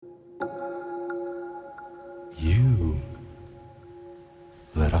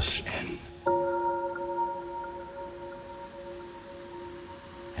us in.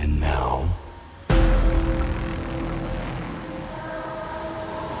 And now,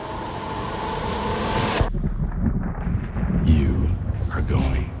 you are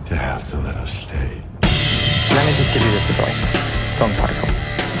going to have to let us stay. Let me just give you this advice. Song title.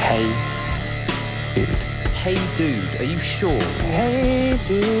 Hey Dude. Hey Dude, are you sure? Hey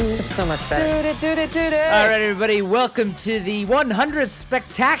Dude. It's so much better. All right, everybody, welcome to the 100th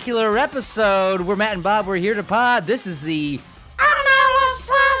spectacular episode. We're Matt and Bob. We're here to pod. This is the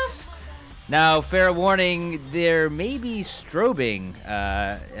analysis. Now, fair warning, there may be strobing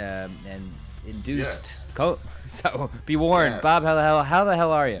and induced. Yes. So be warned. Yes. Bob, how the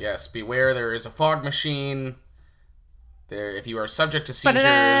hell are you? Yes, beware, there is a fog machine. There, if you are subject to seizures,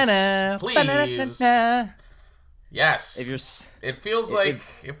 Ba-na-na-na, please. ba-na-na-na. Yes. If you're it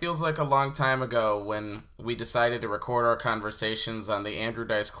feels like a long time ago when we decided to record our conversations on the Andrew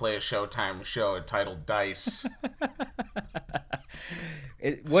Dice Clay Showtime show entitled Dice.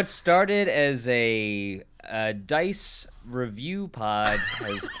 What started as a dice review pod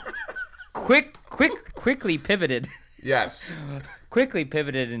has quickly pivoted. Yes. Quickly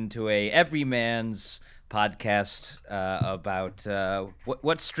pivoted into a everyman's podcast about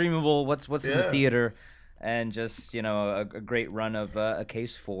what's streamable, what's in the theater, and just a great run of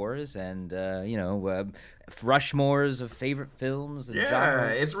Case 4s and Rushmores of favorite films and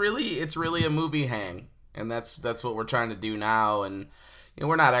genres. It's really a movie hang, and that's what we're trying to do now. And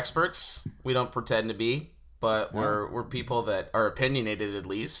we're not experts, we don't pretend to be, but we're people that are opinionated at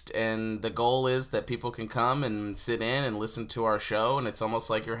least, and the goal is that people can come and sit in and listen to our show, and it's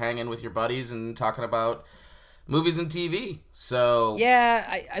almost like you're hanging with your buddies and talking about movies and TV. So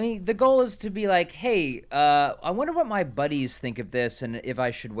yeah, I mean the goal is to be like, hey, I wonder what my buddies think of this and if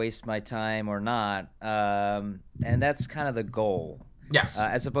I should waste my time or not, and that's kind of the goal. Yes.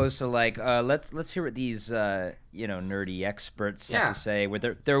 As opposed to like, let's hear what these nerdy experts have to say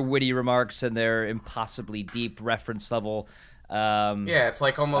with their witty remarks and their impossibly deep reference level. It's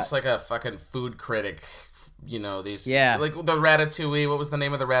like almost like a fucking food critic. Like the Ratatouille. What was the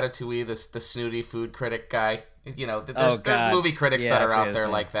name of the Ratatouille? The snooty food critic guy. There's movie critics that are out there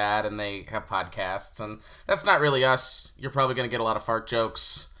like that, and they have podcasts, and that's not really us. You're probably gonna get a lot of fart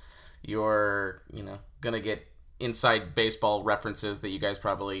jokes. You're gonna get inside baseball references that you guys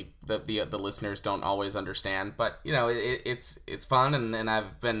probably the listeners don't always understand, but it's fun, and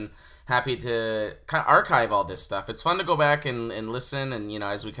I've been happy to kind of archive all this stuff. It's fun to go back and listen, and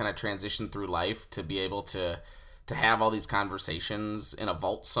as we kind of transition through life, to be able to have all these conversations in a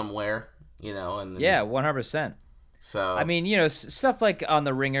vault somewhere, and 100%. So I mean, stuff like On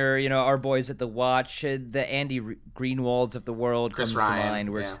the Ringer, our boys at the Watch, the Andy Greenwalds of the world, Chris comes Ryan,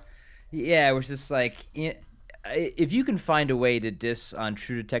 to mind. We're just like, if you can find a way to diss on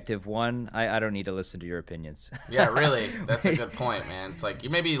True Detective 1, I don't need to listen to your opinions. Yeah, really. That's a good point, man. It's like you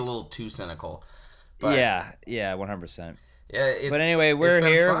may be a little too cynical. But 100%. Yeah, but anyway, we're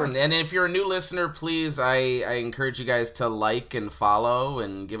here. Fun. And if you're a new listener, please, I encourage you guys to like and follow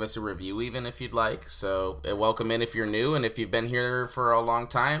and give us a review even if you'd like. So welcome in if you're new, and if you've been here for a long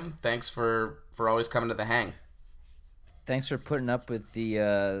time, thanks for always coming to the hang. Thanks for putting up with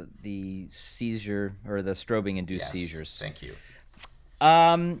the seizure or the strobing-induced seizures. Thank you.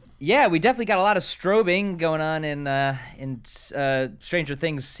 We definitely got a lot of strobing going on in Stranger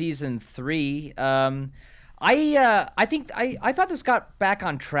Things season 3. I think I thought this got back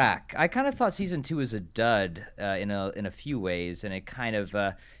on track. I kind of thought season 2 was a dud in a few ways, and it kind of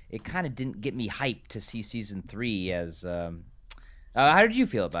didn't get me hyped to see season 3 as. How did you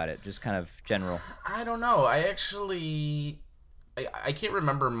feel about it? Just kind of general. I don't know. I can't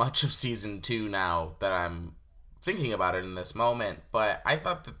remember much of season 2 now that I'm thinking about it in this moment. But I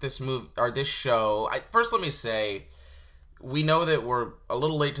thought that this show. First, let me say, we know that we're a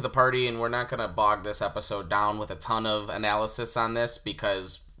little late to the party, and we're not going to bog this episode down with a ton of analysis on this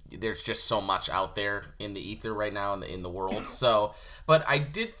because there's just so much out there in the ether right now in the world. So, but I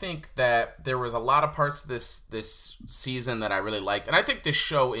did think that there was a lot of parts of this season that I really liked, and I think this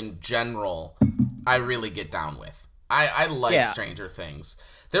show in general I really get down with. I like Stranger Things.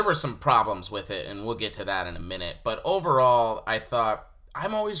 There were some problems with it, and we'll get to that in a minute. But overall, I thought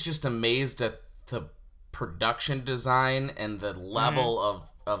I'm always just amazed at the production design and the level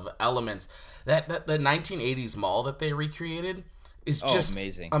of elements. That the 1980s mall that they recreated is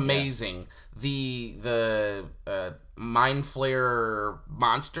just amazing. The mind flayer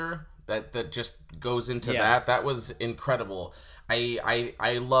monster that just goes into that was incredible.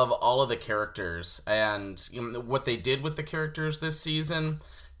 I love all of the characters, and what they did with the characters this season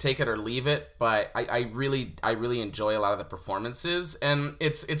take it or leave it, but I really enjoy a lot of the performances, and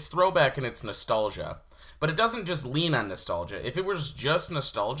it's throwback and it's nostalgia. But it doesn't just lean on nostalgia. If it was just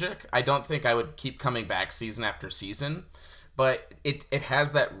nostalgic, I don't think I would keep coming back season after season. But it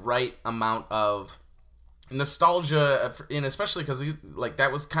has that right amount of nostalgia, and especially because like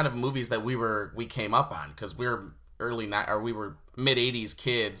that was kind of movies that we came up on, because we were we were mid '80s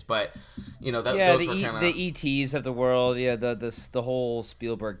kids, but those were kind of the ETs of the world, the whole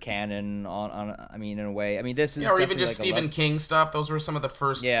Spielberg canon I mean, in a way, I mean, this is or even just like Stephen King stuff. Those were some of the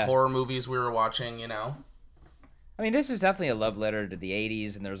first horror movies we were watching, I mean, this is definitely a love letter to the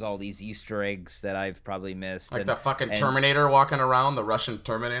 80s, and there's all these Easter eggs that I've probably missed. Like the fucking Terminator walking around, the Russian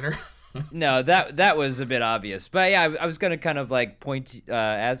Terminator. No, that was a bit obvious. But yeah, I was going to kind of like put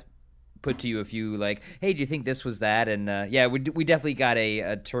to you a few, like, hey, do you think this was that? And we definitely got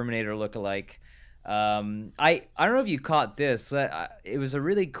a Terminator lookalike. I don't know if you caught this. It was a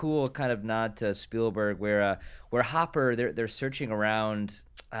really cool kind of nod to Spielberg where Hopper, they're searching around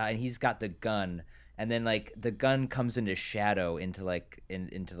and he's got the gun. And then like the gun comes into shadow comes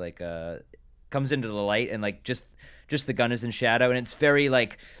into the light, and like just the gun is in shadow, and it's very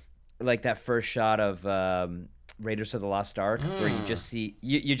like that first shot of Raiders of the Lost Ark where you just see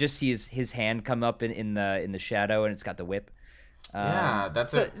his hand come up in the shadow, and it's got the whip.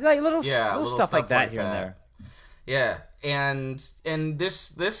 That's like little stuff like that here and there. Yeah, and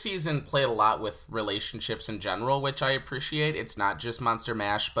this season played a lot with relationships in general, which I appreciate. It's not just Monster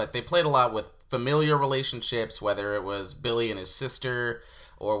Mash, but they played a lot with familiar relationships, whether it was Billy and his sister,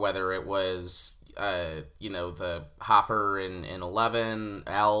 or whether it was the Hopper and 11,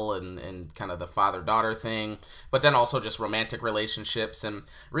 Elle, and kind of the father-daughter thing, but then also just romantic relationships. And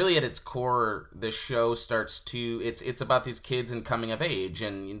really at its core, the show starts to, it's about these kids and coming of age,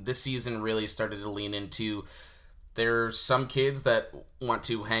 and this season really started to lean into, there's some kids that want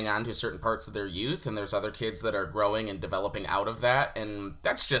to hang on to certain parts of their youth, and there's other kids that are growing and developing out of that, and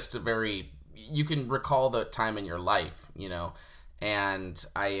that's just you can recall the time in your life, and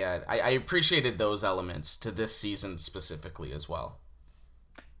I appreciated those elements to this season specifically as well.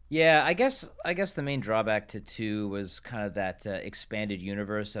 Yeah, I guess the main drawback to 2 was kind of that expanded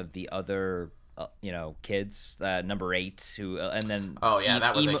universe of the other kids, number 8, who and then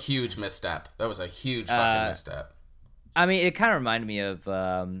that was a huge misstep. That was a huge fucking misstep. I mean, it kind of reminded me of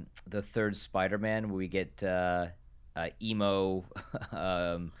the third Spider-Man, where we get emo.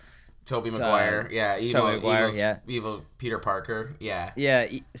 Tobey Maguire, evil Peter Parker, yeah.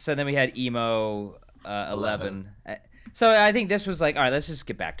 So then we had emo 11. So I think this was like, all right, let's just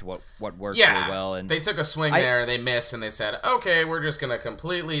get back to what worked really well. And they took a swing there, they missed, and they said, okay, we're just gonna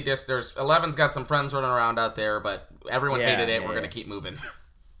completely there's 11's got some friends running around out there, but everyone hated it. We're gonna keep moving.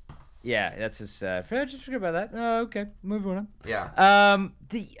 Yeah, that's just forget about that. Oh, okay, move on. Yeah.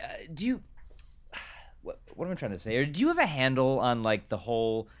 Do you? What am I trying to say? Or do you have a handle on like the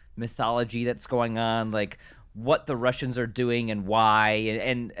whole mythology that's going on, like what the Russians are doing and why,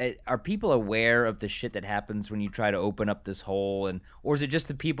 and are people aware of the shit that happens when you try to open up this hole, or is it just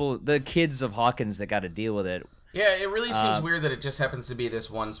the kids of Hawkins that got to deal with it? Yeah, it really seems weird that it just happens to be this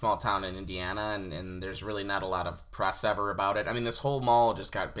one small town in Indiana, and there's really not a lot of press ever about it. I mean, this whole mall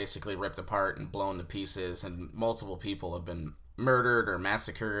just got basically ripped apart and blown to pieces, and multiple people have been murdered or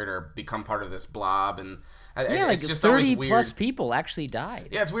massacred or become part of this blob, and it's just 30 always weird. plus people actually died.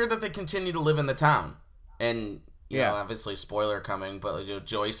 Yeah, it's weird that they continue to live in the town, and you know, obviously spoiler coming, but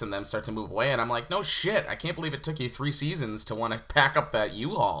Joyce and them start to move away, and I'm like, no shit, I can't believe it took you 3 seasons to want to pack up that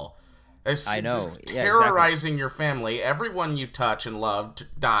U-Haul. I know. Terrorizing your family. Everyone you touch and love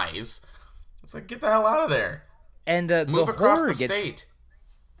dies. It's like, get the hell out of there. And move across the state.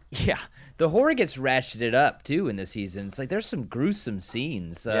 Yeah, the horror gets ratcheted up too in the season. It's like there's some gruesome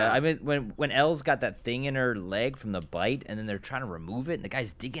scenes. I mean, when Elle's got that thing in her leg from the bite, and then they're trying to remove it, and the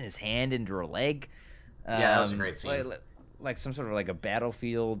guy's digging his hand into her leg. That was a great scene. Like some sort of like a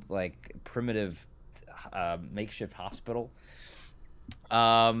battlefield, like primitive makeshift hospital.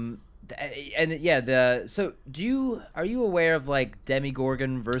 So are you aware of like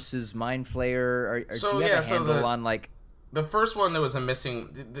Demogorgon versus Mind Flayer? Or do you have a handle on like the first one? There was a missing.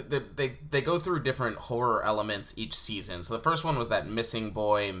 They go through different horror elements each season. So the first one was that missing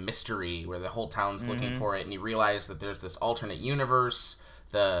boy mystery where the whole town's looking for it, and you realize that there's this alternate universe,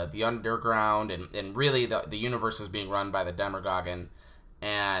 the underground, and really the universe is being run by the Demogorgon.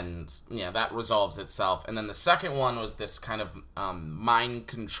 And that resolves itself. And then the second one was this kind of mind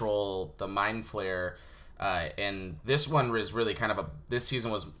control, the Mind Flayer, and this one was really kind of this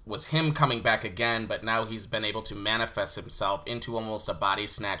season was him coming back again, but now he's been able to manifest himself into almost a body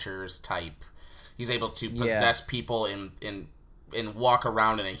snatchers type. He's able to possess people in and walk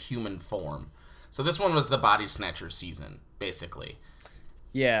around in a human form. So this one was the body snatcher season, basically.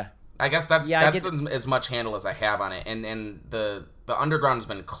 Yeah. I guess that's as much handle as I have on it. And the underground's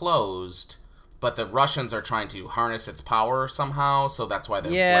been closed, but the Russians are trying to harness its power somehow, so that's why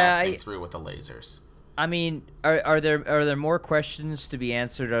they're blasting through with the lasers. I mean, are there more questions to be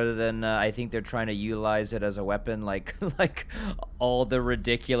answered other than I think they're trying to utilize it as a weapon, like all the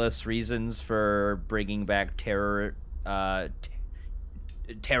ridiculous reasons for bringing back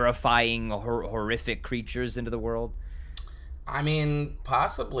terrifying, horrific creatures into the world? I mean,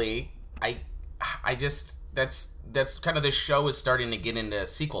 possibly. I just that's kind of, this show is starting to get into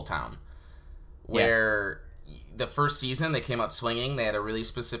sequel town, where the first season they came out swinging. They had a really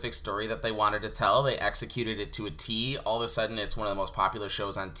specific story that they wanted to tell. They executed it to a T. All of a sudden, it's one of the most popular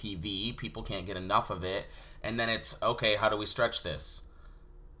shows on TV. People can't get enough of it. And then it's, okay, how do we stretch this?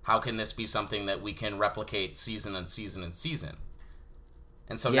 How can this be something that we can replicate season and season and season?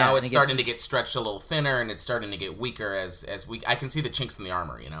 And so now it's starting to get stretched a little thinner, and it's starting to get weaker as I can see the chinks in the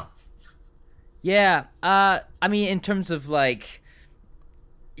armor, you know? Yeah. I mean, in terms of, like,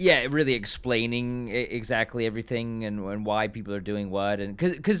 really explaining exactly everything and why people are doing what. And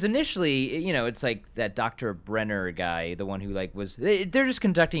because initially, you know, it's like that Dr. Brenner guy, the one who, like, they're just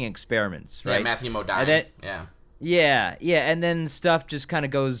conducting experiments, right? Yeah, Matthew Modine. Yeah. And then stuff just kind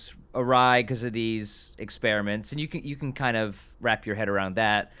of goes awry because of these experiments, and you can kind of wrap your head around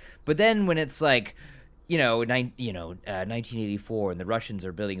that. But then when it's like, 1984, and the Russians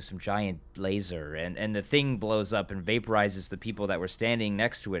are building some giant laser, and the thing blows up and vaporizes the people that were standing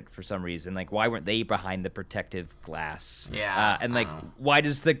next to it for some reason. Like, why weren't they behind the protective glass? Yeah. And like, why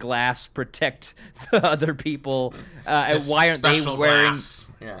does the glass protect the other people? And why aren't they wearing?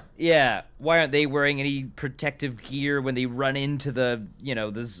 Glass. Yeah. Why aren't they wearing any protective gear when they run into the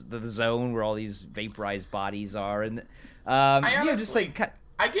the zone where all these vaporized bodies are? And I honestly, just like.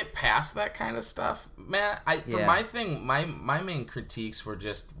 I get past that kind of stuff, Matt. My thing, my main critiques were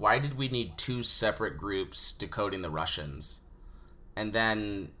just, why did we need two separate groups decoding the Russians? And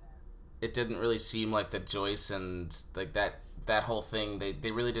then it didn't really seem like that Joyce and like that whole thing, they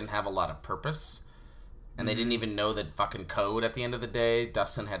really didn't have a lot of purpose. And they didn't even know the fucking code at the end of the day.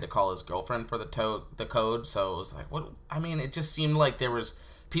 Dustin had to call his girlfriend for the code, so it was like, what? I mean, it just seemed like there was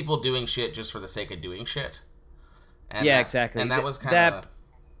people doing shit just for the sake of doing shit. And exactly. And that was kind of...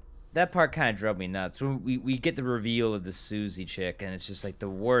 That part kind of drove me nuts. When we get the reveal of the Susie chick, and it's just like the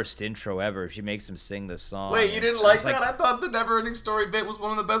worst intro ever. She makes him sing the song. Wait, you didn't like that? I thought the Never-Ending Story bit was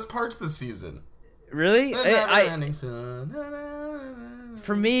one of the best parts this season. Really? The Never-Ending Story.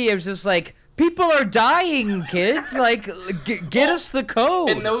 For me, it was just like, people are dying, kid. Like, get us the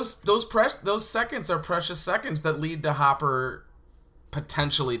code. And those seconds are precious seconds that lead to Hopper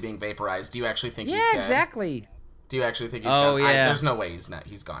potentially being vaporized. Do you actually think he's dead? Yeah, exactly. Do you actually think he's gone? Yeah. There's no way he's not.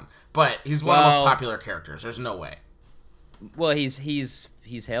 He's gone. But he's one of the most popular characters. There's no way. Well, he's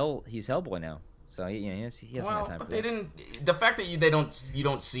Hellboy now, so he hasn't had time. But they didn't. The fact that you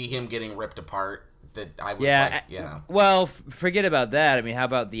don't see him getting ripped apart. That I was like, Well, forget about that. I mean, how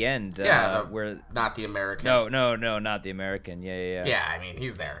about the end? Where not the American. No, not the American. Yeah. Yeah, I mean,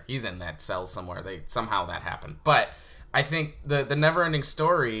 he's there. He's in that cell somewhere. Somehow that happened. But I think the Never-Ending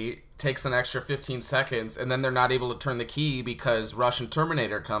Story takes an extra 15 seconds, and then they're not able to turn the key because Russian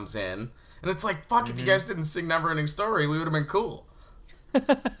Terminator comes in. And it's like, fuck, if you guys didn't sing Never-Ending Story, we would have been cool.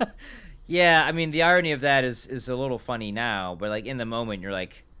 Yeah, I mean, the irony of that is a little funny now, but like in the moment, you're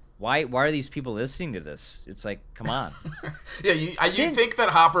like, why are these people listening to this? It's like, come on. Yeah, you'd think that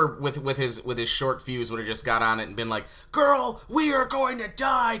Hopper with his short fuse would have just got on it and been like, "Girl, we are going to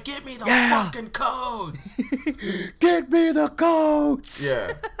die. Get me the fucking codes. Get me the codes."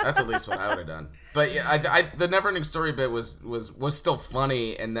 Yeah, that's at least what I would have done. But yeah, the Never-Ending Story bit was still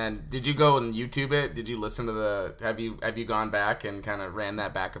funny. And then, did you go and YouTube it? Did you listen to have you gone back and kind of ran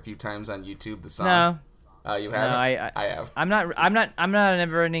that back a few times on YouTube? The song. No. You haven't? No, I have. I'm not a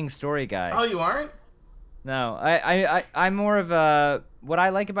Never-Ending Story guy. Oh, you aren't? No, I'm more of a... What I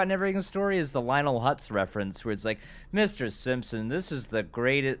like about Never-Ending Story is the Lionel Hutz reference, where it's like, Mr. Simpson, this is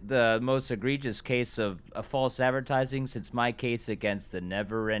the most egregious case of false advertising since my case against the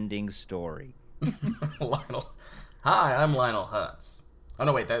Never-Ending Story. Lionel. Hi, I'm Lionel Hutz. Oh,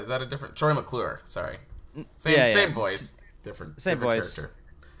 no, wait, is that a different... Troy McClure, sorry. Same voice. Different voice. Character.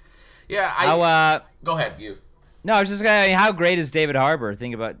 Yeah, go ahead, you. No, I was just gonna. How great is David Harbour?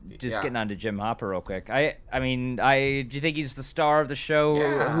 Think about getting on to Jim Hopper real quick. Do you think he's the star of the show?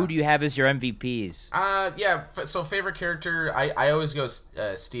 Yeah. Who do you have as your MVPs? So favorite character, I always go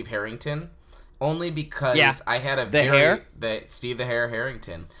Steve Harrington, only because I had Steve the Hair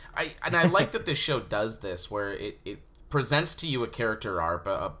Harrington. I like that this show does this, where it presents to you a character arc,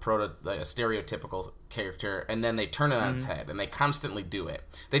 like a stereotypical character, and then they turn it on its head, and they constantly do it.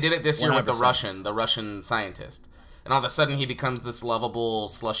 They did it this year with the 100%. Russian scientist. And all of a sudden he becomes this lovable,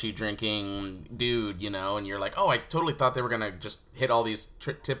 slushy drinking dude, and you're like, oh, I totally thought they were going to just hit all these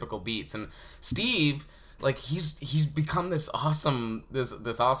typical beats. And Steve, like, he's become this awesome,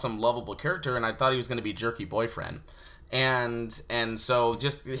 lovable character, and I thought he was going to be jerky boyfriend. And so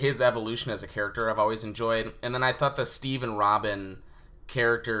just his evolution as a character I've always enjoyed. And then I thought the Steve and Robin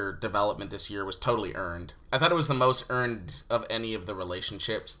character development this year was totally earned. I thought it was the most earned of any of the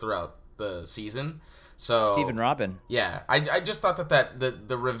relationships throughout the season. So Steve and Robin. Yeah, I just thought that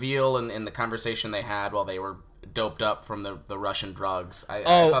the reveal and the conversation they had while they were doped up from the Russian drugs, I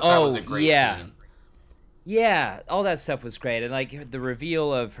thought that was a great scene. Yeah, all that stuff was great, and like the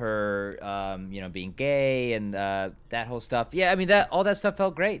reveal of her, being gay and that whole stuff. Yeah, I mean all that stuff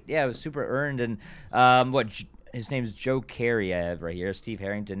felt great. Yeah, it was super earned, and his name's Joe Carey. I have right here, Steve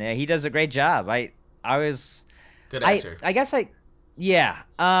Harrington. Yeah, he does a great job. I was good actor. I guess yeah.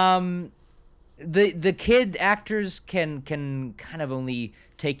 The kid actors can kind of only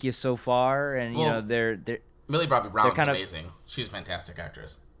take you so far, and they're Millie Bobby Brown's amazing. She's a fantastic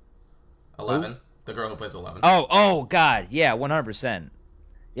actress. 11, the girl who plays 11. Oh God, yeah, 100%.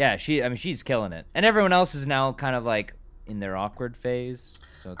 Yeah, she's killing it, and everyone else is now kind of like in their awkward phase.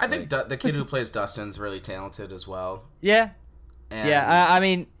 So I think the kid who plays Dustin's really talented as well. Yeah, I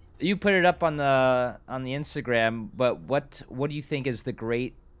mean, you put it up on the Instagram, but what do you think is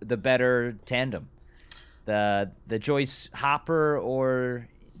the better tandem, the Joyce Hopper or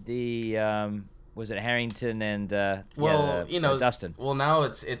the was it Harrington and Dustin? Well, now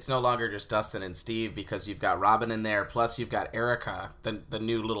it's no longer just Dustin and Steve, because you've got Robin in there, plus you've got Erica, the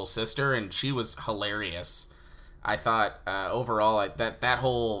new little sister, and she was hilarious. I thought overall that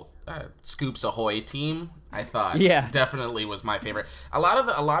whole Scoops Ahoy team, I thought definitely was my favorite. A lot of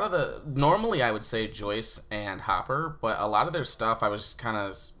the normally I would say Joyce and Hopper, but a lot of their stuff I was just kind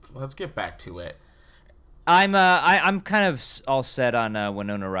of, let's get back to it. I'm kind of all set on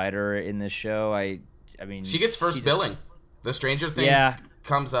Winona Ryder in this show. I mean, she gets first billing. The Stranger Things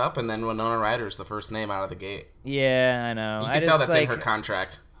comes up, and then Winona Ryder's the first name out of the gate. Yeah, I know. You can tell that's in her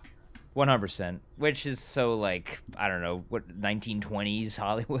contract. 100%, which is so like, I don't know, what 1920s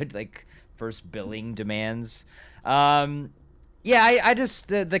Hollywood, like first billing demands. I just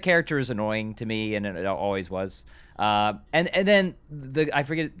the character is annoying to me, and it always was. And then I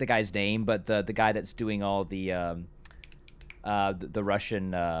forget the guy's name, but the guy that's doing all the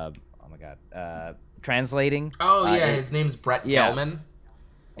Russian translating. Oh yeah, his name's Brett Gelman.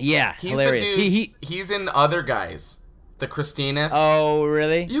 Yeah, he's hilarious. The dude. He's in Other Guys. The Christina. Oh,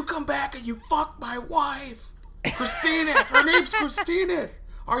 really? You come back and you fuck my wife. Christina. Her name's Christina.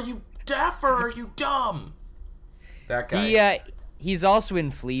 Are you deaf or are you dumb? That guy. He's also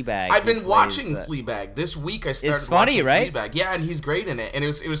in Fleabag. I've been watching Fleabag. This week I started watching right? Fleabag. Yeah, and he's great in it. And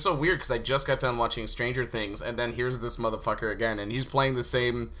it was so weird because I just got done watching Stranger Things, and then here's this motherfucker again, and he's playing the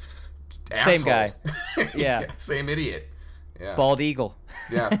same asshole. Same guy. Yeah. Same idiot. Yeah. Bald Eagle.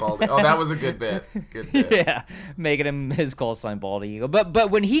 Yeah, Bald Eagle. Oh, that was a good bit. Good bit. Yeah, making him his call sign Bald Eagle. But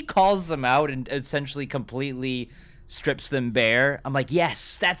when he calls them out and essentially completely strips them bare, I'm like,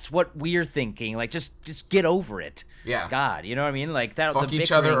 yes, that's what we're thinking. Like, just get over it. Yeah. God, you know what I mean? Like that. Fuck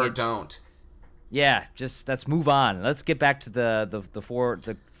each other or don't. Yeah, just let's move on. Let's get back to the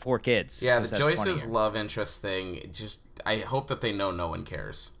four kids. Yeah, the Joyce's love interest thing. Just I hope that they know no one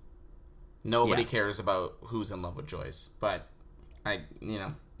cares. Nobody cares about who's in love with Joyce, but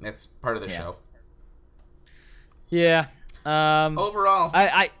that's part of the show. Yeah. Overall,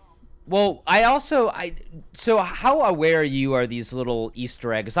 so how aware are these little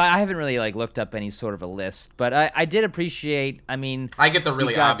Easter eggs? I haven't really looked up any sort of a list, but I did appreciate. I mean, I get the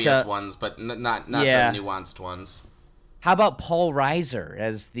really obvious ones, but not the nuanced ones. How about Paul Reiser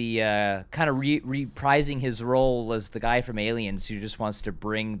as the kind of reprising his role as the guy from Aliens who just wants to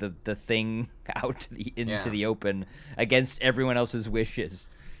bring the thing out into the open against everyone else's wishes?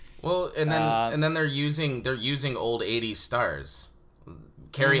 Well, and then they're using old 80s stars.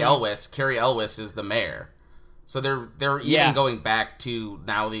 Carrie Elwes is the mayor. So they're even going back to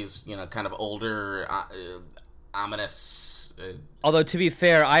now these kind of older ominous. Although to be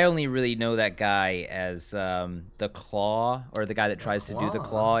fair, I only really know that guy as the Claw, or the guy that tries to do the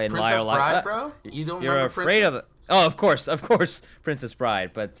Claw in Princess Liar Bride, bro. You don't You're remember afraid of it. Oh, of course, Princess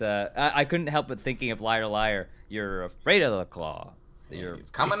Bride. But I couldn't help but thinking of Liar Liar. You're afraid of the Claw.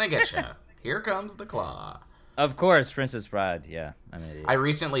 It's coming to get you. Here comes the Claw. Of course, Princess Bride. Yeah, I'm an idiot. I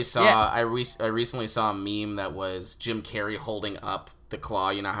recently saw Yeah. I recently saw a meme that was Jim Carrey holding up the claw.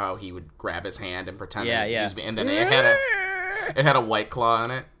 You know how he would grab his hand and pretend Yeah, that he yeah. was, and then it had a white claw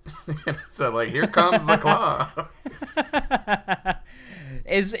on it. So like, here comes the claw.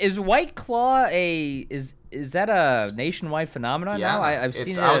 Is White Claw is that a nationwide phenomenon now? I've seen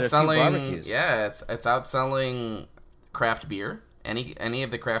it's it at a few outselling. barbecues. Yeah, it's outselling craft beer. Any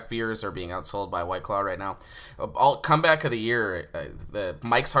of the craft beers are being outsold by White Claw right now. All comeback of the year, the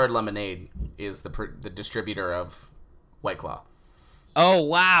Mike's Hard Lemonade is the distributor of White Claw. Oh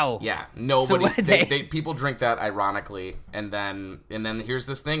wow. Yeah, nobody. So they people drink that ironically, and then here's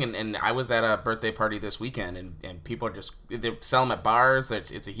this thing, and I was at a birthday party this weekend, and people are just they sell them at bars.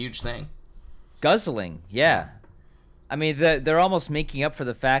 It's a huge thing. Guzzling. Yeah. I mean, they're almost making up for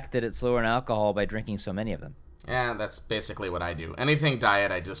the fact that it's lower in alcohol by drinking so many of them. Yeah, that's basically what I do. Anything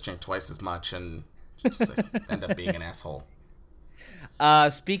diet, I just drink twice as much and just end up being an asshole.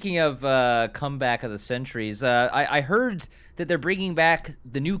 Speaking of comeback of the centuries, I heard that they're bringing back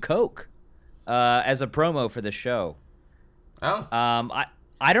the new Coke as a promo for the show. Oh.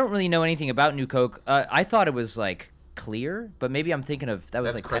 I don't really know anything about New Coke. I thought it was like clear, but maybe I'm thinking of that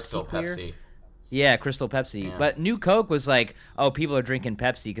was That's like Crystal Clear. Pepsi. Yeah, Crystal Pepsi. Yeah. But New Coke was like, oh, people are drinking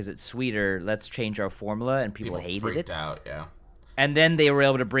Pepsi because it's sweeter. Let's change our formula, and people hated freaked it. out, yeah. And then they were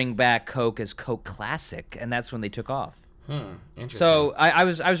able to bring back Coke as Coke Classic, and that's when they took off. Interesting. So I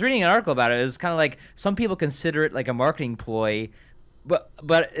was reading an article about it. It was kind of like some people consider it like a marketing ploy,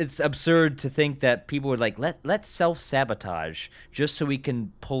 but it's absurd to think that people would like let's self-sabotage just so we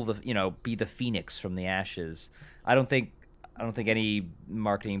can pull be the phoenix from the ashes. I don't think any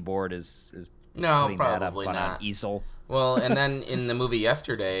marketing board is no, putting that probably up on not. an easel. Well, and then in the movie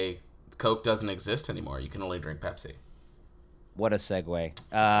yesterday, Coke doesn't exist anymore. You can only drink Pepsi. What a segue.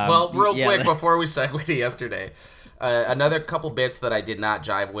 Well, real quick before we segue to yesterday, another couple bits that I did not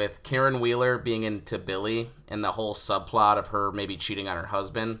jive with. Karen Wheeler being into Billy and the whole subplot of her maybe cheating on her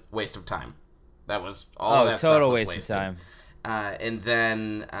husband. Waste of time. That was all of that stuff was waste of time. And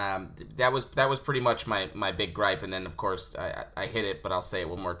then that was pretty much my big gripe. And then, of course, I hit it, but I'll say it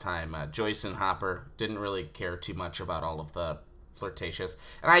one more time. Joyce and Hopper didn't really care too much about all of the flirtatious.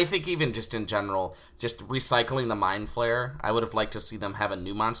 And I think even just in general, just recycling the Mind Flayer, I would have liked to see them have a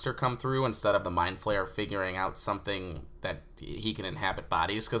new monster come through instead of the Mind Flayer figuring out something that he can inhabit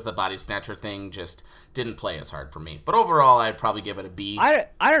bodies, because the Body Snatcher thing just didn't play as hard for me. But overall, I'd probably give it a B. I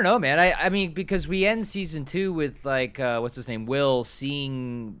don't know, man. I mean, because we end season 2 with, like, what's his name, Will,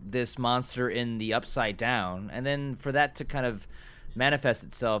 seeing this monster in the Upside Down, and then for that to kind of manifest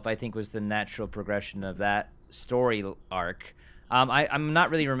itself, I think was the natural progression of that story arc. I'm not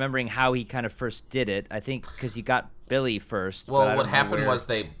really remembering how he kind of first did it. I think because he got Billy first. Well, what happened was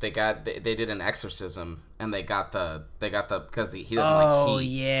they did an exorcism, and they got the because he doesn't like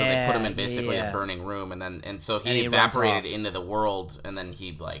heat, so they put him in basically a burning room, and so he evaporated into the world, and then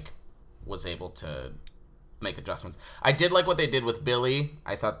he like was able to make adjustments. I did like what they did with Billy.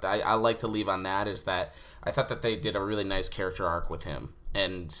 I thought I like to leave on that is that I thought that they did a really nice character arc with him.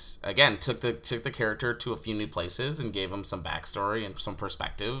 And again, took the character to a few new places and gave him some backstory and some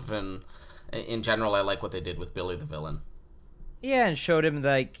perspective. And in general, I like what they did with Billy the villain. Yeah, and showed him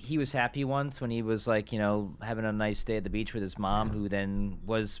like he was happy once when he was like having a nice day at the beach with his mom, who then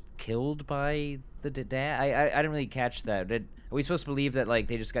was killed by the dad. I didn't really catch that. Are we supposed to believe that like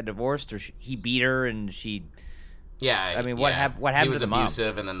they just got divorced, or he beat her and she? Yeah, I mean, what happened? What happened to the mom? He was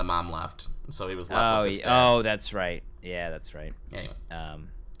abusive, and then the mom left, so he was left with this dad. Oh, that's right. Yeah, that's right. Anyway.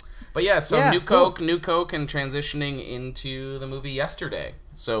 But yeah, so New Coke, and transitioning into the movie yesterday.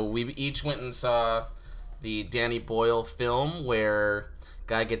 So we each went and saw the Danny Boyle film where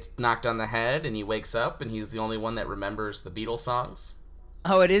guy gets knocked on the head and he wakes up and he's the only one that remembers the Beatles songs.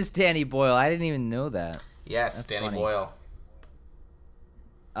 Oh, it is Danny Boyle. I didn't even know that. Yes, that's Danny funny. Boyle.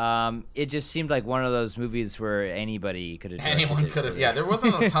 It just seemed like one of those movies where anyone could have. Yeah, there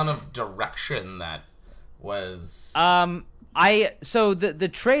wasn't a ton of direction that was. So the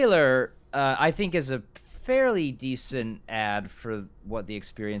trailer I think is a fairly decent ad for what the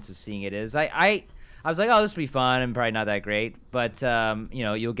experience of seeing it is. I was like, oh, this will be fun and probably not that great, but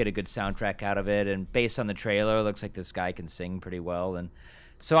you'll get a good soundtrack out of it, and based on the trailer, it looks like this guy can sing pretty well, and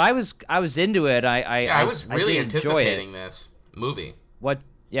so I was into it. I was really anticipating this movie. What'd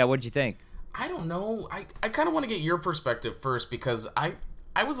you think? I don't know. I kind of want to get your perspective first, because I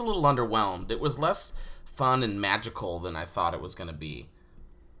was a little underwhelmed. It was less fun and magical than I thought it was going to be.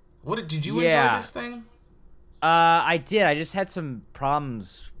 Did you enjoy this thing? I did. I just had some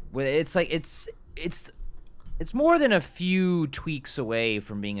problems with it. It's like it's more than a few tweaks away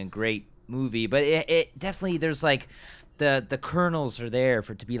from being a great movie, but it definitely, there's like the kernels are there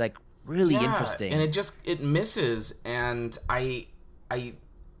for it to be like really interesting. And it misses, and I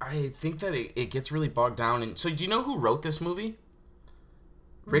think that it gets really bogged down. And so, do you know who wrote this movie?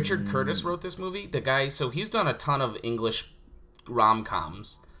 Richard Curtis wrote this movie. The guy, so he's done a ton of English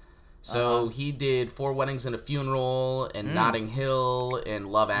rom-coms. So he did Four Weddings and a Funeral, and Notting Hill, and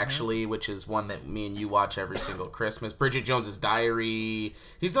Love Actually, which is one that me and you watch every single Christmas. Bridget Jones's Diary.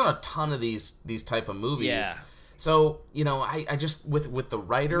 He's done a ton of these type of movies. Yeah. So, I just, with the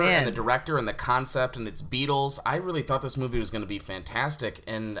writer and the director and the concept and its Beatles, I really thought this movie was going to be fantastic,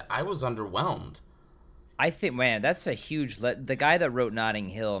 and I was underwhelmed. I think, man, that's a huge. The guy that wrote Notting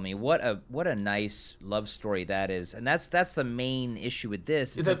Hill. I mean, what a nice love story that is, and that's the main issue with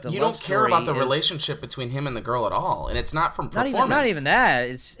this. Is that you don't care about the relationship between him and the girl at all, and it's not from performance. Not even that.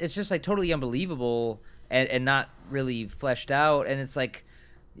 It's just like totally unbelievable and not really fleshed out. And it's like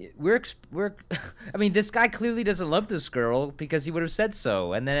we're. I mean, this guy clearly doesn't love this girl because he would have said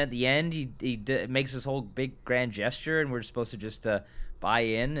so. And then at the end, he makes this whole big grand gesture, and we're supposed to just buy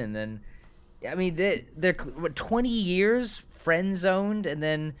in, and then. I mean, they're 20 years friend-zoned, and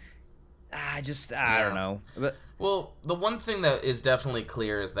then I don't know. But, well, the one thing that is definitely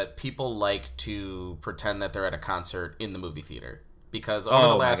clear is that people like to pretend that they're at a concert in the movie theater. Because over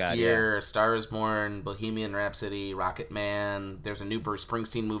the last year, Star is Born, Bohemian Rhapsody, Rocket Man, there's a new Bruce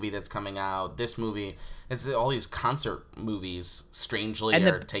Springsteen movie that's coming out. This movie, it's all these concert movies, strangely,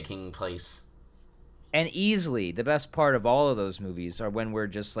 are taking place. And easily, the best part of all of those movies are when we're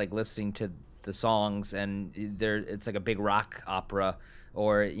just like listening to the songs, and it's like a big rock opera,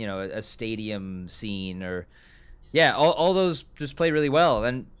 or a stadium scene, or all those just play really well,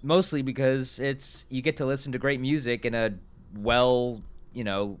 and mostly because you get to listen to great music in a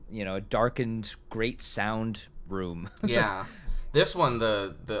darkened, great sound room. Yeah. This one,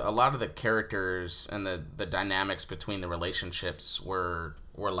 a lot of the characters and the dynamics between the relationships were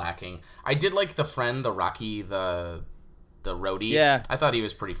lacking. I did like the friend, the Rocky, the roadie. Yeah. I thought he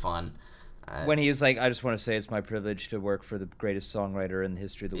was pretty fun. When he was like, I just want to say it's my privilege to work for the greatest songwriter in the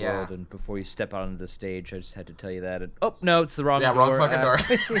history of the world, and before you step out onto the stage, I just had to tell you that. And, oh, no, it's the wrong door. Wrong fucking door.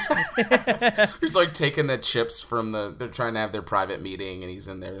 He's like taking the chips from they're trying to have their private meeting, and he's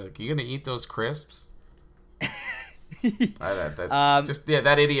in there like, you gonna eat those crisps?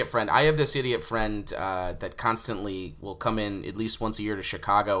 That idiot friend. I have this idiot friend that constantly will come in at least once a year to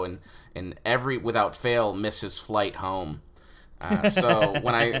Chicago and without fail miss his flight home. So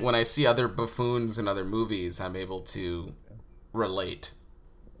when I see other buffoons in other movies, I'm able to relate.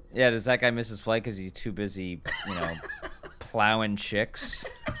 Yeah, does that guy miss his flight because he's too busy, plowing chicks?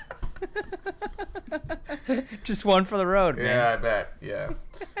 Just one for the road, man. Yeah, I bet. Yeah.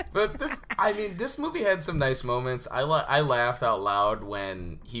 But this movie had some nice moments. I laughed out loud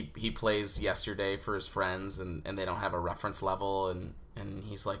when he plays Yesterday for his friends, and they don't have a reference level, and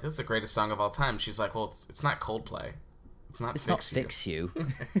he's like, this is the greatest song of all time. She's like, well, it's not Coldplay. It's not Fix You.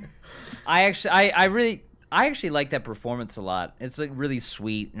 I actually like that performance a lot. It's like really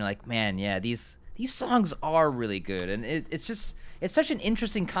sweet, and you're like, man, yeah, these songs are really good, and it's such an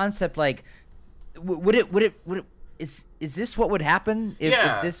interesting concept. Like, is this what would happen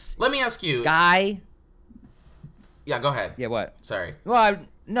if this? Let me ask you, guy. Yeah, go ahead. Yeah, what? Sorry. Well, I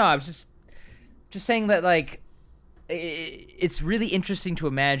was just saying that, like, it's really interesting to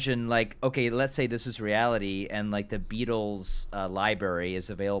imagine, like, okay, let's say this is reality, and like the Beatles library is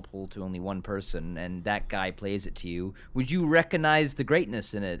available to only one person, and that guy plays it to you. Would you recognize the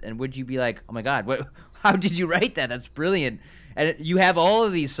greatness in it, and would you be like, oh my god, how did you write that? That's brilliant. And you have all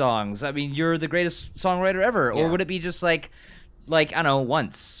of these songs. I mean, you're the greatest songwriter ever. Yeah. Or would it be just like I don't know,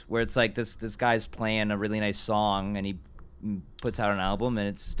 Once, where it's like this guy's playing a really nice song, and he puts out an album, and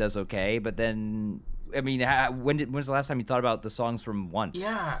it does okay, but then, I mean, when's the last time you thought about the songs from Once?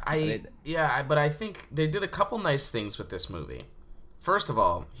 Yeah, but I think they did a couple nice things with this movie. First of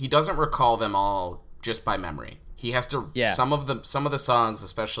all, he doesn't recall them all just by memory. He has to some of the songs,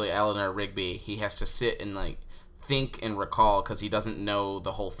 especially Eleanor Rigby, he has to sit and like think and recall because he doesn't know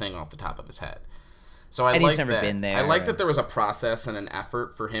the whole thing off the top of his head. So he's never been there. I like that there was a process and an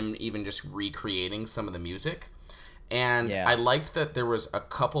effort for him even just recreating some of the music. And I liked that there was a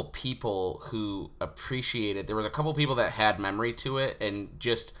couple people who appreciated, there was a couple people that had memory to it, and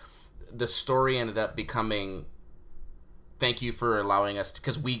just the story ended up becoming, thank you for allowing us to,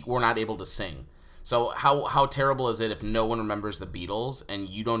 because we're not able to sing. So how terrible is it if no one remembers the Beatles and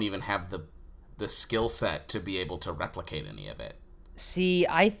you don't even have the skill set to be able to replicate any of it? See,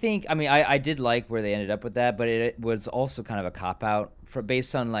 I did like where they ended up with that, but it was also kind of a cop-out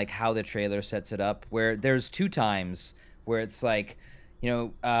based on like how the trailer sets it up, where there's two times where it's like,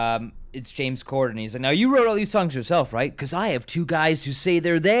 it's James Corden. He's like, now you wrote all these songs yourself, right? Because I have two guys who say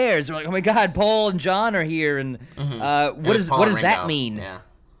they're theirs. They're like, oh my God, Paul and John are here, and what does that mean?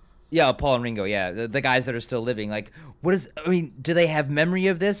 Yeah, Paul and Ringo. Yeah, the guys that are still living. Like, do they have memory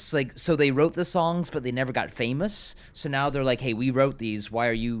of this? Like, so they wrote the songs, but they never got famous. So now they're like, hey, we wrote these. Why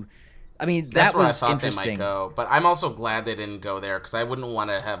are you? I mean, that's where I was thought interesting. They might go, but I'm also glad they didn't go there because I wouldn't want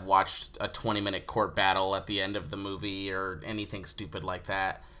to have watched a 20-minute court battle at the end of the movie or anything stupid like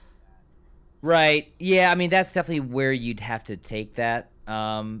that. Right. Yeah. I mean, that's definitely where you'd have to take that.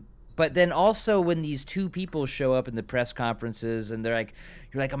 But then also when these two people show up in the press conferences and you're like,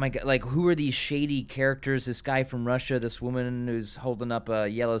 oh my God, like who are these shady characters? This guy from Russia, this woman who's holding up a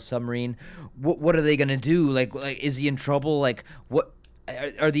yellow submarine. What are they gonna do? Like, is he in trouble? Like, what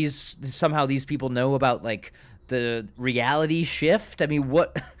are these? Somehow these people know about like the reality shift. I mean,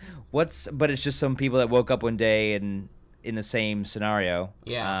 what's? But it's just some people that woke up one day and in the same scenario.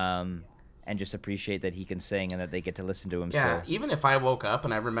 Yeah. And just appreciate that he can sing and that they get to listen to him. Yeah, still. even if I woke up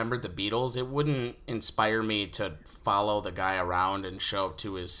and I remembered the Beatles, it wouldn't inspire me to follow the guy around and show up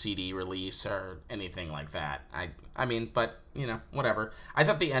to his CD release or anything like that. I mean, but, whatever. I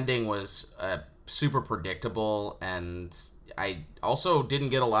thought the ending was super predictable, and I also didn't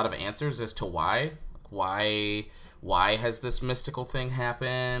get a lot of answers as to why. Why has this mystical thing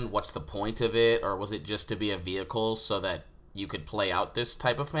happened? What's the point of it? Or was it just to be a vehicle so that you could play out this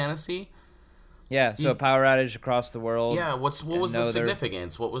type of fantasy? Yeah, so a power outage across the world. Yeah, what was the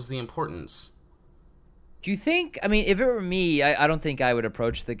significance? What was the importance? Do you think, I mean, if it were me, I don't think I would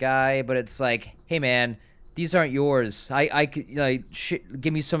approach the guy, but it's like, hey man, these aren't yours. I could,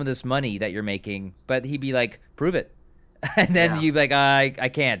 give me some of this money that you're making. But he'd be like, prove it. And then you'd be like, I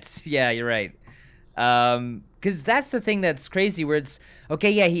can't. Yeah, you're right. Because that's the thing that's crazy where it's, okay,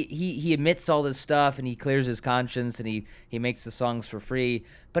 yeah, he admits all this stuff and he clears his conscience and he makes the songs for free.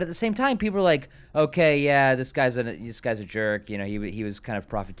 But at the same time, people are like, okay, yeah, this guy's a jerk. He was kind of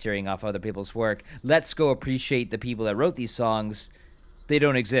profiteering off other people's work. Let's go appreciate the people that wrote these songs. They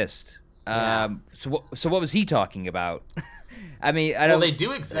don't exist. Yeah. So what was he talking about? I mean, I don't. Well, they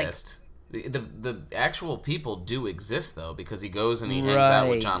do exist. Like, the actual people do exist though, because he goes and he hangs out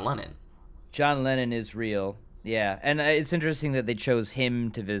with John Lennon. John Lennon is real. Yeah, and it's interesting that they chose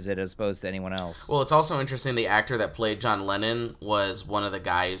him to visit as opposed to anyone else. Well, it's also interesting the actor that played John Lennon was one of the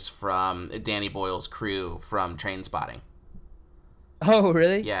guys from Danny Boyle's crew from Trainspotting. Oh,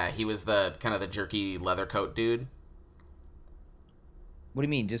 really? Yeah, he was the kind of the jerky leather coat dude. What do you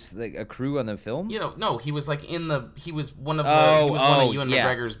mean? Just like a crew on the film? No, he was like he was one of Ewan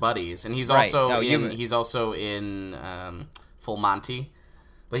McGregor's buddies, and he's also in Full Monty,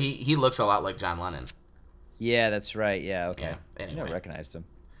 but he looks a lot like John Lennon. Yeah, that's right. Yeah, okay. Yeah, anyway. I never recognized him.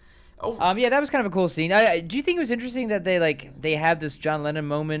 Oh. Yeah, that was kind of a cool scene. Do you think it was interesting that they have this John Lennon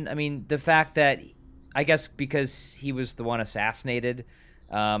moment? I mean, the fact that, I guess because he was the one assassinated,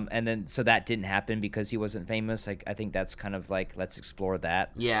 and then so that didn't happen because he wasn't famous. I think that's kind of like, let's explore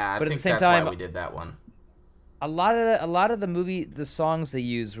that. Yeah, but I think at the same that's time, why we did that one. A lot of the songs they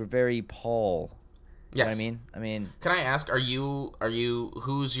used were very Paul. Yes. You know what I mean? Can I ask, are you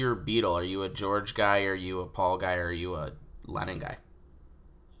who's your Beatle? Are you a George guy? Are you a Paul guy? Or are you a Lennon guy?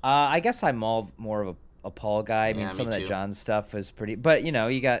 I guess I'm more of a Paul guy. I mean, some of that John stuff is pretty, but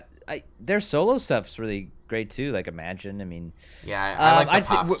you got their solo stuff's really great too. Like Imagine. I mean, yeah, I like the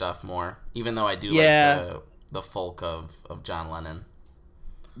pop stuff more, even though I do like the folk of John Lennon.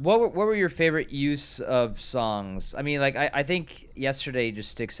 What were your favorite use of songs? I mean, like I think Yesterday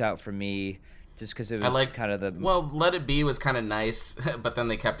just sticks out for me. Just because it was kind of the... Well, Let It Be was kind of nice, but then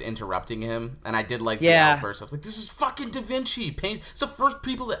they kept interrupting him, and I did like the outburst. I was like, this is fucking Da Vinci. It's the first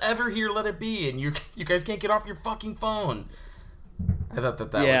people to ever hear Let It Be, and you guys can't get off your fucking phone. I thought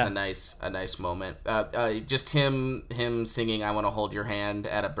that was a nice moment. Just him singing I Want to Hold Your Hand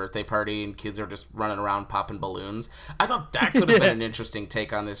at a birthday party, and kids are just running around popping balloons. I thought that could have been an interesting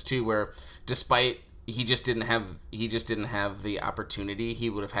take on this, too, where despite... He just didn't have the opportunity. He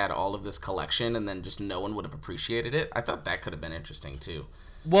would have had all of this collection, and then just no one would have appreciated it. I thought that could have been interesting too.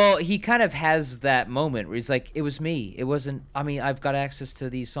 Well, he kind of has that moment where he's like, "It was me. It wasn't. I mean, I've got access to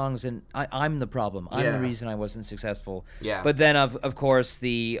these songs, and I'm the problem. I'm the reason I wasn't successful." Yeah. But then, of course,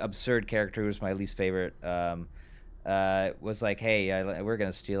 the absurd character, who was my least favorite, was like, "Hey, we're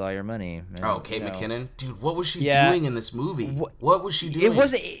gonna steal all your money." And, Kate McKinnon, dude, what was she doing in this movie? What was she doing?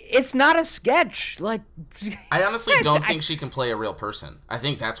 It's not a sketch. Like, I honestly don't think she can play a real person. I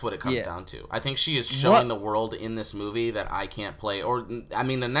think that's what it comes down to. I think she is showing the world in this movie that I can't play. Or, I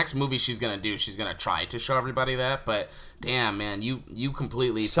mean, the next movie she's gonna try to show everybody that. But damn, man, you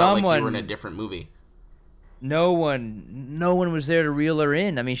completely felt like you were in a different movie. no one was there to reel her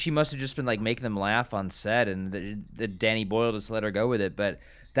in. I mean, she must have just been like making them laugh on set, and the Danny Boyle just let her go with it. But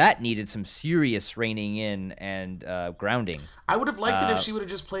that needed some serious reining in and grounding. I would have liked it if she would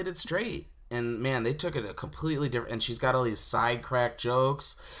have just played it straight. And man, they took it a completely different. And she's got all these side crack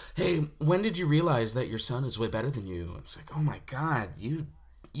jokes. Hey, when did you realize that your son is way better than you? It's like, oh my god,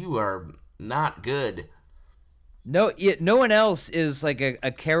 you are not good. No, no one else is like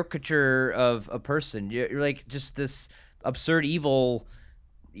a caricature of a person. You're like just this absurd, evil,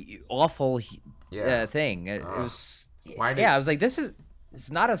 awful thing. It was. I was like, this is. It's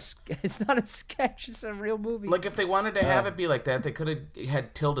not a sketch. It's a real movie. Like if they wanted to have it be like that, they could have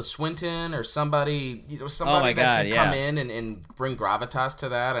had Tilda Swinton or somebody that could come in and bring gravitas to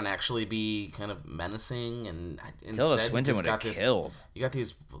that and actually be kind of menacing. And instead, Tilda Swinton would have killed. You got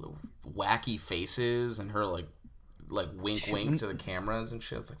these wacky faces and her like wink to the cameras and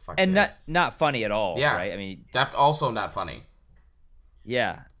shit. It's like fuck. And this. not funny at all. Yeah, right. I mean, also not funny.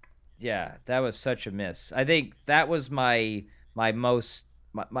 Yeah, that was such a miss. I think that was my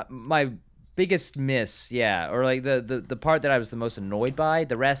biggest miss, or like the part that I was the most annoyed by.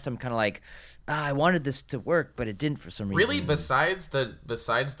 The rest I'm kind of like, I wanted this to work, but it didn't for some reason. Really, besides the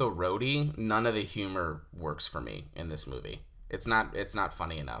roadie, none of the humor works for me in this movie. It's not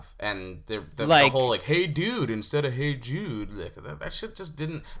funny enough, and the whole like hey dude instead of hey Jude, like, that shit just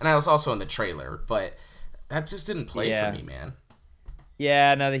didn't. And I was also in the trailer, but that just didn't play for me, man.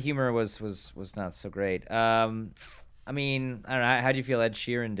 Yeah, no, the humor was not so great. I mean, I don't know. How do you feel Ed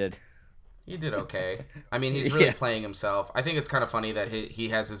Sheeran did? He did okay. I mean, he's really playing himself. I think it's kind of funny that he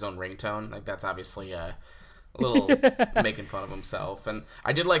has his own ringtone. Like, that's obviously a little making fun of himself. And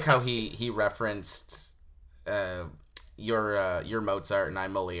I did like how he referenced your Mozart and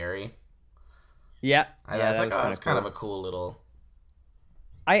I'm Moliere. Yeah. I was like, that's kind of a cool little...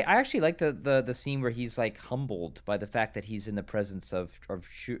 I actually like the scene where he's like humbled by the fact that he's in the presence of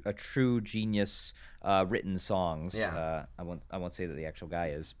a true genius written songs. Yeah. I won't say that the actual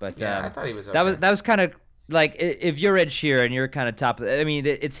guy is, but I thought he was okay. That was kind of like, if you're Ed Sheeran, you're kind of top. I mean,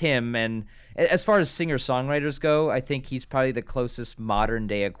 it's him, and as far as singer songwriters go, I think he's probably the closest modern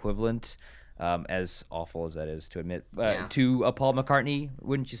day equivalent, as awful as that is to admit, to a Paul McCartney.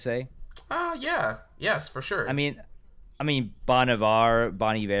 Wouldn't you say? Yes, for sure. I mean, Bon Iver,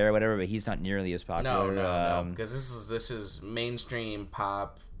 whatever, but he's not nearly as popular. No, because this is mainstream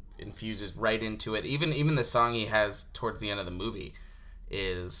pop, infuses right into it. Even the song he has towards the end of the movie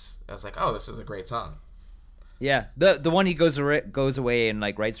I was like, oh, this is a great song. Yeah, the one he goes away and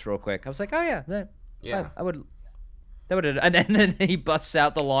like writes real quick. I was like, oh yeah, I would. That would, and then he busts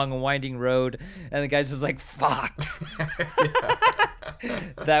out the long and winding road, and the guy's just like, fuck.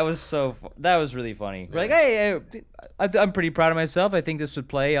 That was really funny. We're like, hey, I'm pretty proud of myself. I think this would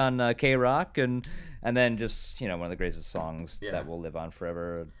play on K-Rock, and then just one of the greatest songs that will live on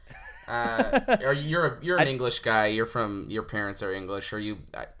forever. You're an English guy. Your parents are English. Were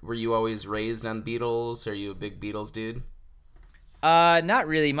you always raised on Beatles? Are you a big Beatles dude? Not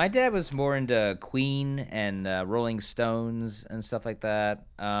really. My dad was more into Queen and Rolling Stones and stuff like that.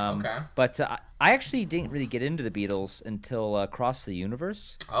 Okay. But I actually didn't really get into the Beatles until Across the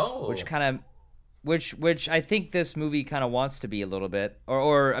Universe. Oh. Which I think this movie kind of wants to be a little bit,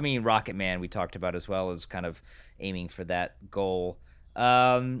 or I mean, Rocket Man we talked about as well is kind of aiming for that goal.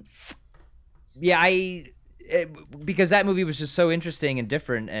 Because that movie was just so interesting and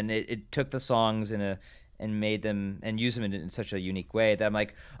different, and it took the songs and made them and used them in such a unique way that I'm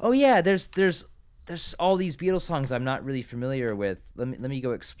like, oh yeah, there's all these Beatles songs I'm not really familiar with. Let me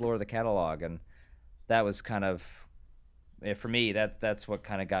go explore the catalog, and that was kind of, for me, that's what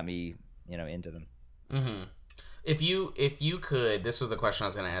kind of got me into them. Mm-hmm. If you could, this was the question I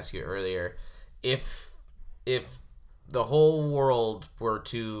was going to ask you earlier. If the whole world were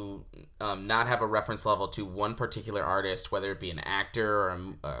to not have a reference level to one particular artist, whether it be an actor or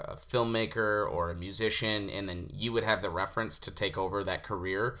a filmmaker or a musician, and then you would have the reference to take over that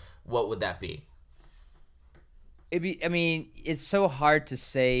career, what would that be? It's so hard to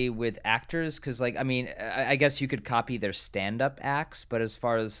say with actors because, I guess you could copy their stand-up acts, but as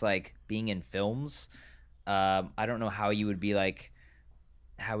far as, being in films, I don't know how you would be,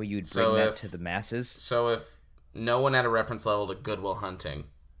 how you would bring that to the masses. So if no one had a reference level to Good Will Hunting.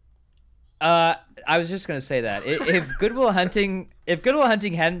 I was just gonna say that if Good Will Hunting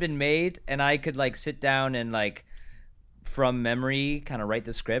hadn't been made, and I could sit down and from memory kind of write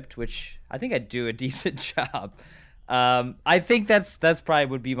the script, which I think I'd do a decent job. I think that's probably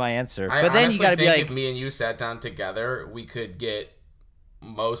would be my answer. But then you gotta be if me and you sat down together, we could get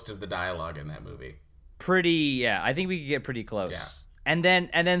most of the dialogue in that movie. I think we could get pretty close.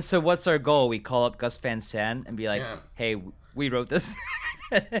 So what's our goal? We call up Gus Van Sant and be like, Yeah. "Hey, we wrote this."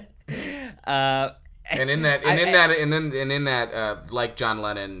 And in that, like John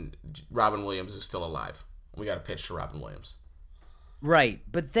Lennon, Robin Williams is still alive. We got to pitch to Robin Williams. Right,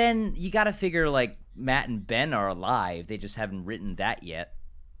 but then you got to figure like Matt and Ben are alive. They just haven't written that yet.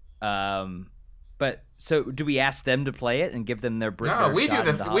 But so do we ask them to play it and give them their No, we do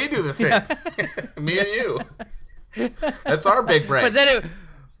the thing. Me and you. That's our big break.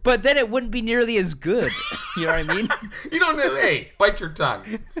 But then it wouldn't be nearly as good. You know what I mean? You don't know. Hey, bite your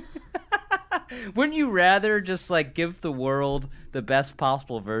tongue. Wouldn't you rather just like give the world the best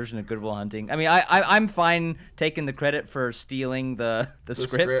possible version of Good Will Hunting? I mean, I'm fine taking the credit for stealing the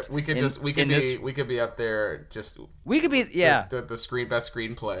script. We could be up there just. We could be the best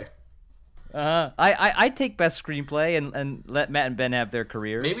screenplay. I take best screenplay and let Matt and Ben have their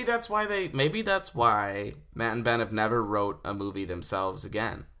careers. Maybe that's why Matt and Ben have never wrote a movie themselves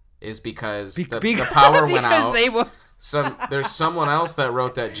again. Is because the power went out. There's someone else that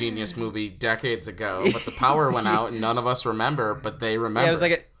wrote that genius movie decades ago, but the power went out and none of us remember, but they remember. Yeah,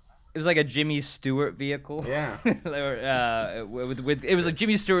 it was like a Jimmy Stewart vehicle. Yeah. It was like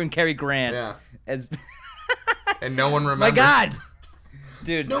Jimmy Stewart and Cary Grant. Yeah. And no one remembers. My God.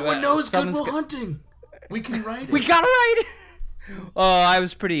 Dude, no one knows Good Will Hunting. We can write it. We gotta write it. Oh, I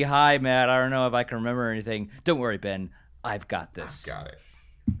was pretty high, Matt. I don't know if I can remember anything. Don't worry, Ben. I've got this. Got it.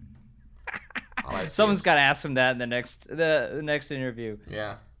 Someone's got to ask him that in the next interview.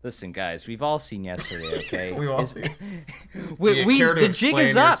 Yeah. Listen, guys, we've all seen yesterday, okay? We've all seen. The jig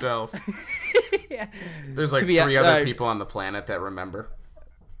is up. Yeah. There's like three other people on the planet that remember.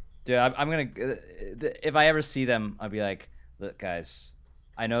 Dude, I'm gonna. If I ever see them, I'll be like, look, guys.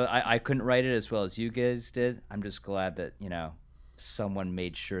 I know I couldn't write it as well as you guys did. I'm just glad that someone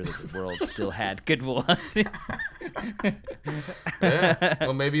made sure that the world still had Good Will Hunting. Yeah.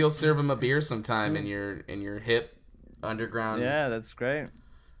 Well, maybe you'll serve him a beer sometime in your hip underground. Yeah, that's great.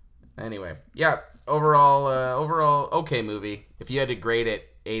 Anyway, yeah. Overall, okay movie. If you had to grade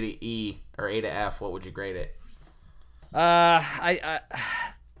it A to E or A to F, what would you grade it? I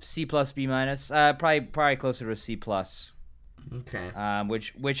C plus B minus. Probably closer to a C plus. Okay.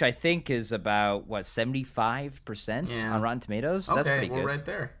 Which I think is about 75% on Rotten Tomatoes. That's pretty good. Okay, well, right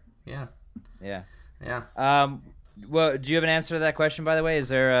there. Yeah. Yeah. Yeah. Well, do you have an answer to that question? By the way, is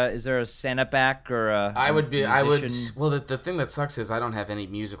there a Santa back or a? Well, the thing that sucks is I don't have any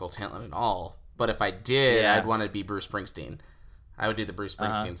musical talent at all. But if I did, I'd want to be Bruce Springsteen. I would do the Bruce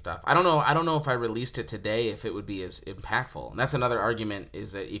Springsteen stuff. I don't know if I released it today, if it would be as impactful. And that's another argument,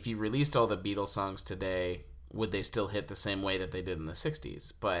 is that if you released all the Beatles songs today, would they still hit the same way that they did in the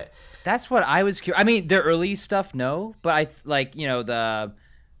 60s? But that's what I was curious. I mean, their early stuff, no. But the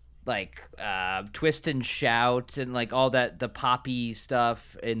Twist and Shout and like all that, the poppy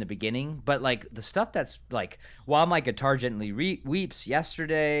stuff in the beginning. But like the stuff that's like While My Guitar Gently Weeps,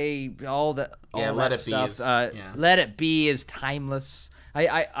 Yesterday, all that stuff. Let It Be is timeless.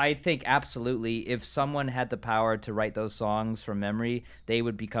 I think absolutely if someone had the power to write those songs from memory, they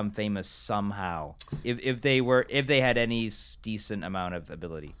would become famous somehow. If they had any decent amount of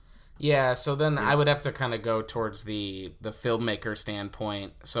ability. Yeah, so then I would have to kind of go towards the filmmaker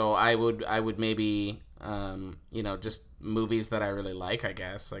standpoint. So I would maybe just movies that I really like, I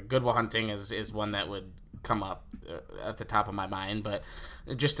guess. Like Good Will Hunting is one that would come up at the top of my mind, but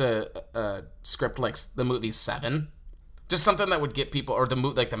just a script like the movie Seven. Just something that would get people, or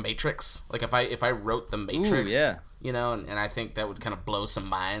like The Matrix. Like if I wrote The Matrix, and I think that would kind of blow some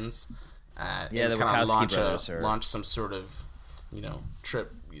minds. The kind Wachowski of launch some sort of,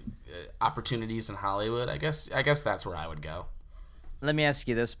 trip opportunities in Hollywood. I guess that's where I would go. Let me ask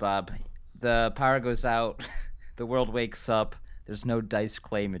you this, Bob. The power goes out, the world wakes up. There's no dice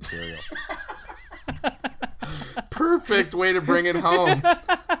clay material. Perfect way to bring it home.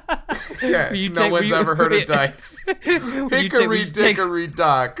 Yeah, no one's ever heard of dice. Hickory dickory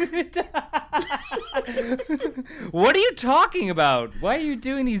dock. What are you talking about? Why are you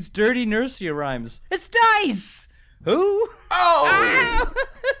doing these dirty nursery rhymes? It's dice. Who? Oh.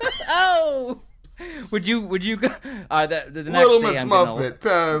 Oh. Would you go? The next Little day Miss I'm Muffet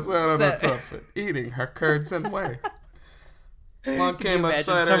turns on a tuffet, eating her curds and whey. One came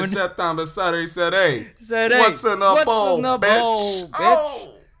aside her, sat down beside her, he said, hey, what's in the bowl, bitch? Oh!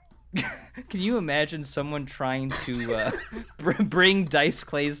 Can you imagine someone trying to bring dice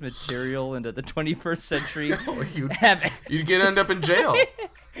clay's material into the 21st century? You'd end up in jail.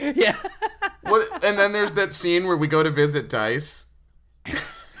 Yeah. And then there's that scene where we go to visit Dice.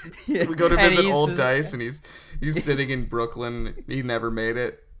 Yeah. We go to visit old Dice, and he's sitting in Brooklyn. He never made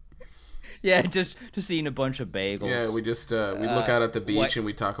it. Yeah, just eating a bunch of bagels. Yeah, we just we look out at the beach and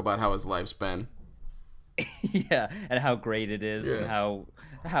we talk about how his life's been. Yeah, and how great it is, and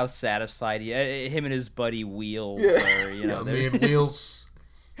how satisfied him and his buddy Wheels are. You know, me and Wheels.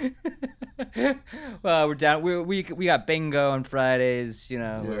 Well, we're down. We got bingo on Fridays. You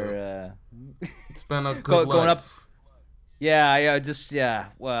know, we're. It's been a good going up. life. Yeah,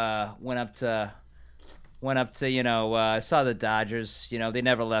 went up to. Saw the Dodgers. You know, they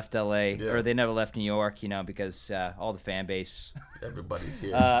never left L.A. or they never left New York. You know, because all the fan base. Everybody's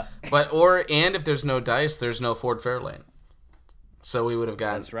here. And if there's no dice, there's no Ford Fairlane. So we would have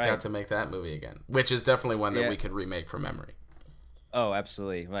got to make that movie again, which is definitely one that we could remake from memory. Oh,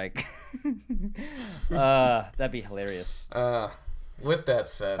 absolutely! Like, that'd be hilarious. With that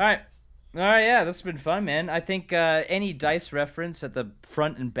said, all right, yeah, this has been fun, man. I think any dice reference at the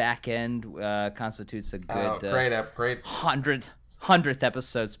front and back end constitutes a good great 100th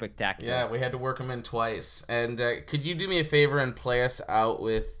episode spectacular. Yeah, we had to work them in twice. And could you do me a favor and play us out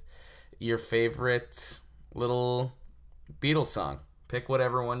with your favorite little Beatles song? Pick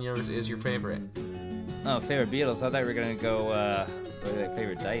whatever one is your favorite. Oh, favorite Beatles. I thought we were going to go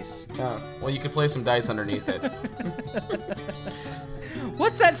favorite dice. Oh, well, you could play some dice underneath it.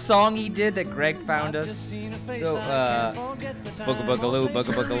 What's that song he did that Greg found us? Booga Boogaloo,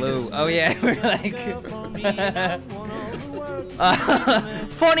 Booga Boogaloo. Oh, yeah, we're like...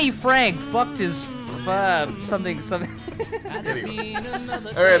 Funny Frank fucked his something. Anyway.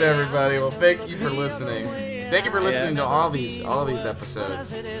 All right, everybody. Well, thank you for listening. Thank you for listening to all these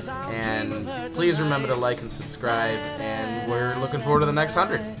episodes. And please remember to like and subscribe. And we're looking forward to the next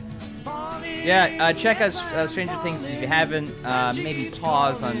 100. Yeah, check us Stranger Things if you haven't. Maybe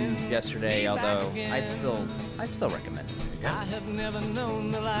pause on yesterday, although I'd still recommend it. Yeah. I have never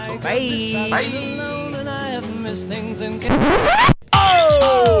known the like Bye. of this. I've Bye. been alone and I have missed things and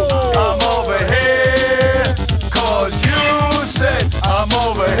I'm over here, cause you said I'm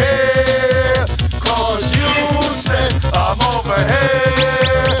over here, cause you said I'm over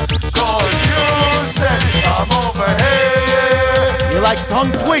here, cause you said I'm over here. You like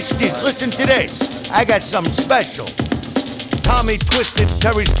tongue twisters? Listen to this. I got something special. Tommy twisted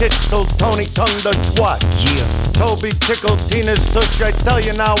Terry's tits till Tony tongue does what? Yeah. Toby tickled Tina's tush. I tell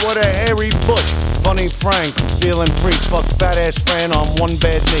you now what a hairy bush. Funny Frank, feeling free. Fuck fat ass Fran on one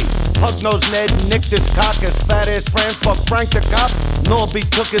bad knee. Pug nose Ned nicked his cock as fat ass Fran. Fuck Frank the cop. Norby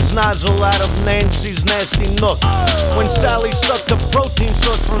took his nozzle out of Nancy's nasty nook. When Sally sucked the protein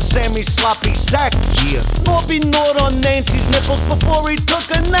sauce from Sammy's sloppy sack. Yeah. Norby gnawed on Nancy's nipples before he took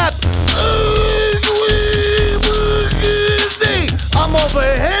a nap. I'm over